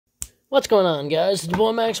What's going on, guys? It's your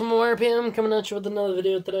boy Maximum RPM coming at you with another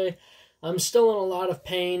video today. I'm still in a lot of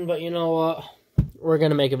pain, but you know what? We're going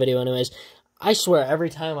to make a video anyways. I swear, every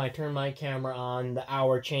time I turn my camera on, the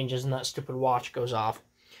hour changes and that stupid watch goes off.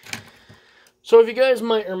 So if you guys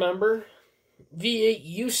might remember, V8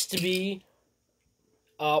 used to be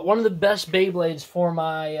one of the best Beyblades for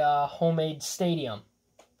my homemade stadium.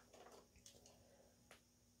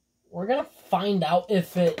 We're going to find out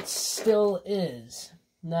if it still is.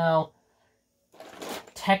 Now,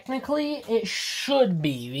 technically, it should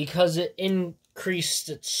be, because it increased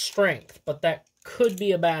its strength, but that could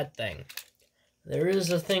be a bad thing. There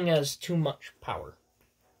is a thing as too much power.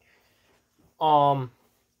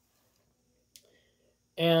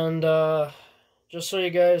 Just so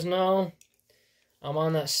you guys know, I'm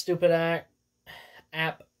on that stupid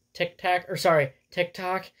app TikTok.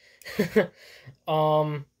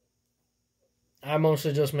 I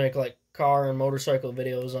mostly just make, like, car and motorcycle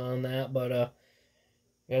videos on that, but,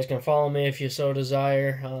 you guys can follow me if you so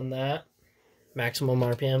desire on that. Maximum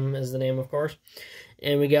RPM is the name, of course.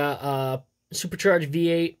 And we got, supercharged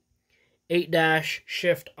V8, 8-dash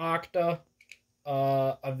shift octa.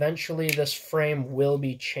 Eventually this frame will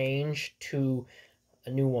be changed to a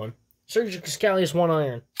new one. Surgical Scalius 1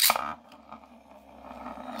 iron.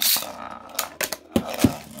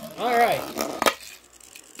 Alright.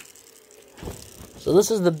 So this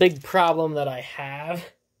is the big problem that I have,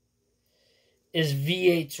 is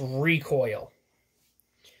V8's recoil.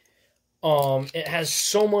 It has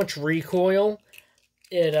so much recoil,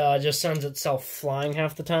 it just sends itself flying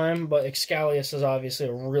half the time, but Excalius is obviously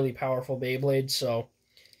a really powerful Beyblade, so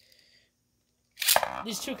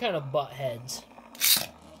these two kind of butt heads.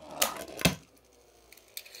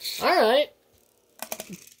 Alright.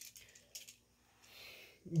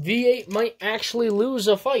 V8 might actually lose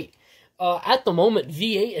a fight. At the moment,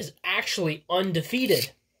 V8 is actually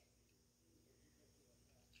undefeated.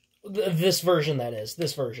 This version, that is.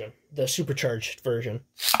 This version. The supercharged version.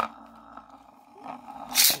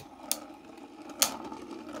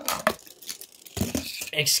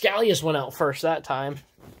 Excalius went out first that time.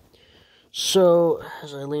 So,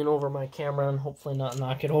 as I lean over my camera and hopefully not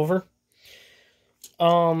knock it over.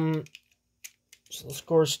 So the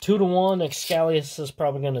score's 2-1. Excalius is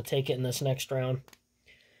probably going to take it in this next round.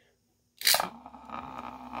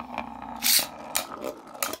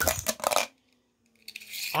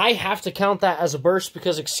 I have to count that as a burst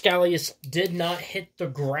because Excalius did not hit the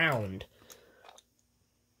ground.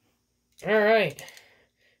 Alright.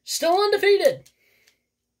 Still undefeated.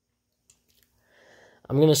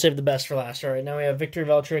 I'm going to save the best for last. Alright, now we have Victory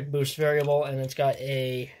Valtryek boost variable, and it's got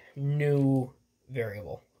a new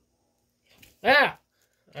variable. Ah!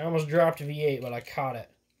 I almost dropped V8, but I caught it.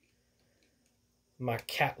 My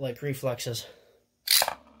cat-like reflexes.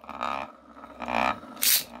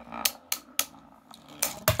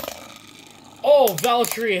 Oh,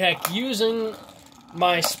 Valtryek using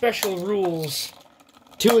my special rules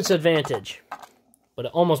to its advantage. But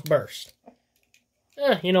it almost burst.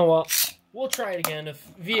 You know what? We'll try it again.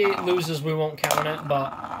 If V8 loses, we won't count it,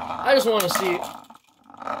 but I just want to see.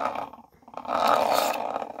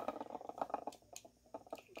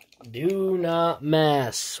 Do not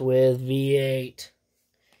mess with V8.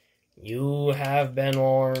 You have been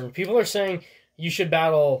warned. People are saying you should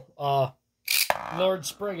battle Lord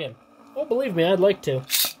Spriggan. Well, believe me, I'd like to.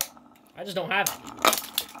 I just don't have it.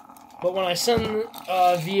 But when I send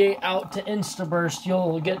V8 out to Instaburst,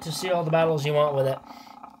 you'll get to see all the battles you want with it.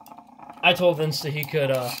 I told Insta he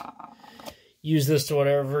could use this to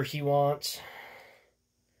whatever he wants.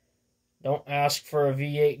 Don't ask for a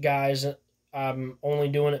V8, guys. I'm only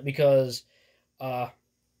doing it because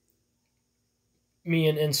me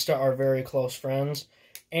and Insta are very close friends.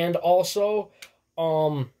 And also,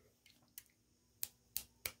 oh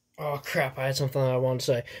crap, I had something that I wanted to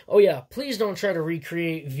say. Oh yeah, please don't try to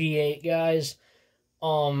recreate V8, guys.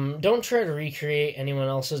 Don't try to recreate anyone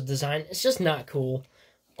else's design. It's just not cool.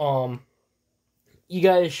 You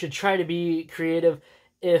guys should try to be creative.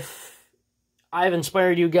 If I've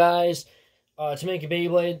inspired you guys to make a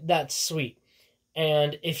Beyblade, that's sweet.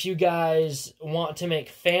 And if you guys want to make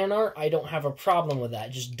fan art, I don't have a problem with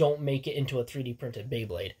that. Just don't make it into a 3D printed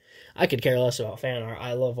Beyblade. I could care less about fan art.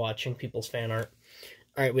 I love watching people's fan art.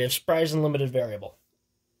 Alright, we have Surprise and Limited Variable.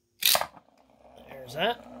 There's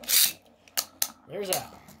that. There's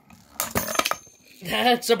that.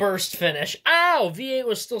 That's a burst finish. Ow! V8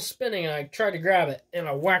 was still spinning, and I tried to grab it, and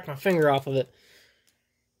I whacked my finger off of it.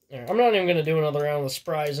 Right, I'm not even going to do another round with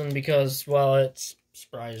Surprising because, well, it's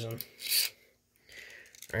surprising.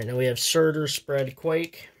 Alright, now we have Surtur, Spread,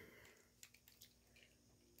 Quake.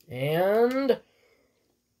 And...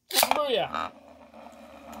 booyah!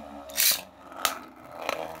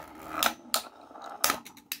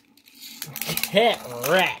 Get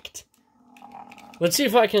wrecked. Let's see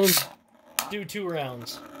if I can do 2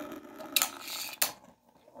 rounds.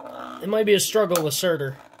 It might be a struggle with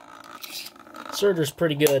Surtur. Surtur's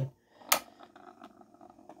pretty good.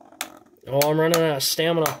 Oh, I'm running out of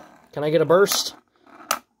stamina. Can I get a burst?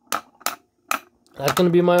 That's going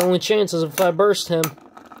to be my only chances if I burst him.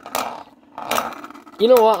 You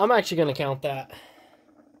know what? I'm actually going to count that.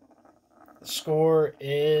 The score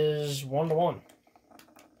is 1-1.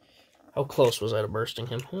 How close was I to bursting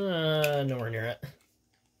him? Nowhere near it.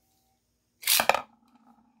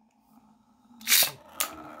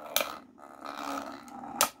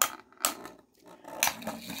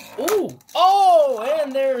 Ooh! Oh!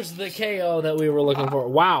 And there's the KO that we were looking for.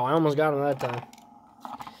 Wow, I almost got him that time.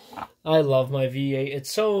 I love my V8.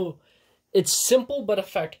 It's simple but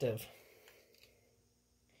effective.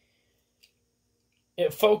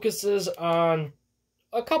 It focuses on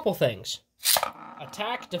a couple things.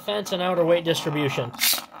 Attack, defense, and outer weight distribution.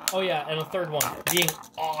 Oh yeah, and a third one, being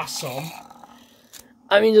awesome.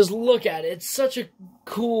 I mean, just look at it. It's such a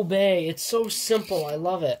cool bay. It's so simple. I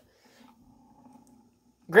love it.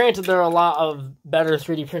 Granted, there are a lot of better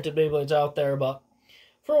 3D printed Beyblades out there, but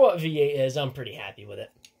for what V8 is, I'm pretty happy with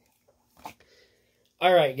it.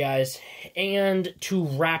 Alright, guys. And to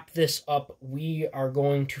wrap this up, we are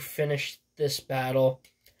going to finish this battle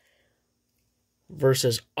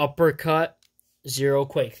versus Uppercut Zero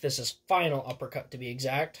Quake. This is final Uppercut, to be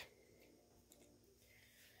exact.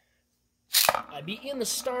 I beat you in the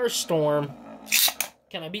Starstorm.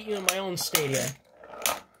 Can I beat you in my own stadium?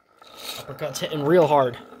 Uppercut's hitting real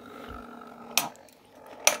hard.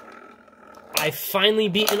 I finally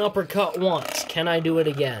beat an Uppercut once. Can I do it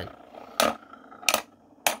again?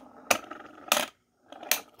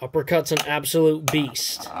 Uppercut's an absolute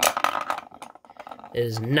beast. It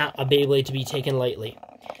is not a Beyblade to be taken lightly.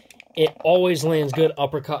 It always lands good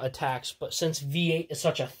uppercut attacks, but since V8 is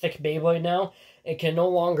such a thick Beyblade now, it can no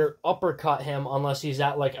longer uppercut him unless he's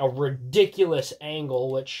at like a ridiculous angle,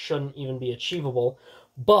 which shouldn't even be achievable.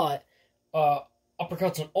 But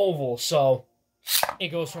uppercut's an oval, so it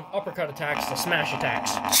goes from uppercut attacks to smash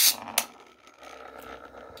attacks.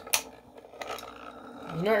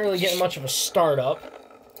 He's not really getting much of a startup,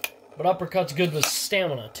 but uppercut's good with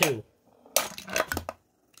stamina too.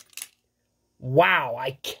 Wow,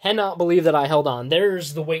 I cannot believe that I held on.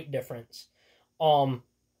 There's the weight difference.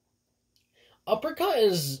 Uppercut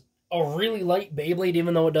is a really light Beyblade,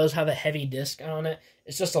 even though it does have a heavy disc on it.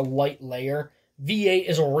 It's just a light layer. V8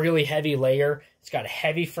 is a really heavy layer. It's got a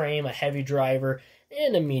heavy frame, a heavy driver,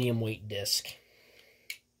 and a medium weight disc.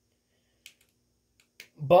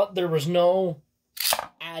 But there was no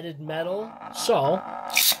added metal, so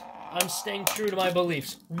I'm staying true to my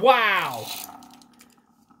beliefs. Wow!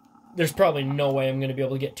 There's probably no way I'm going to be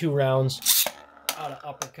able to get 2 rounds out of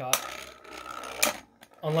Uppercut.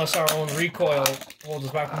 Unless our own recoil holds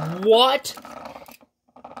us back. What?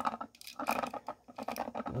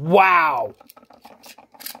 Wow.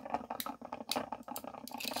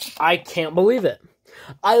 I can't believe it.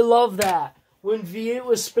 I love that. When V8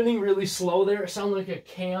 was spinning really slow there, it sounded like a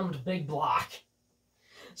cammed big block.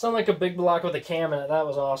 It sounded like a big block with a cam in it. That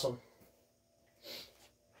was awesome.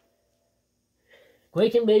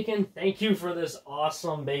 Quake and Bacon, thank you for this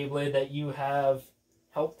awesome Beyblade that you have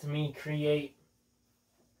helped me create.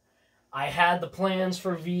 I had the plans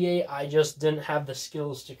for V8, I just didn't have the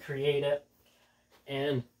skills to create it.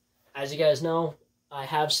 And as you guys know, I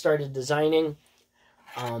have started designing.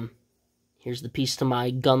 Here's the piece to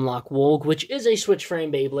my Gunlock Wolg, which is a switch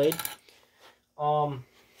frame Beyblade.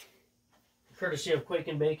 Courtesy of Quake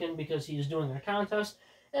and Bacon, because he's doing a contest.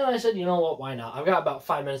 And I said, you know what, why not? I've got about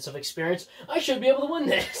 5 minutes of experience. I should be able to win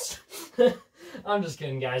this. I'm just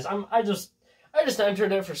kidding, guys. I just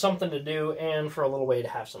entered it for something to do and for a little way to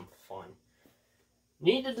have some fun.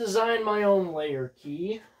 Need to design my own layer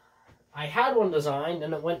key. I had one designed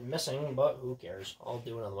and it went missing, but who cares? I'll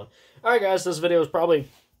do another one. Alright, guys, this video is probably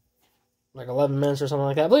like 11 minutes or something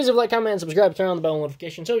like that. Please leave a like, comment, and subscribe. Turn on the bell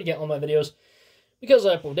notification so you get all my videos, because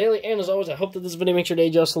I upload daily. And as always, I hope that this video makes your day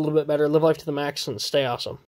just a little bit better. Live life to the max and stay awesome.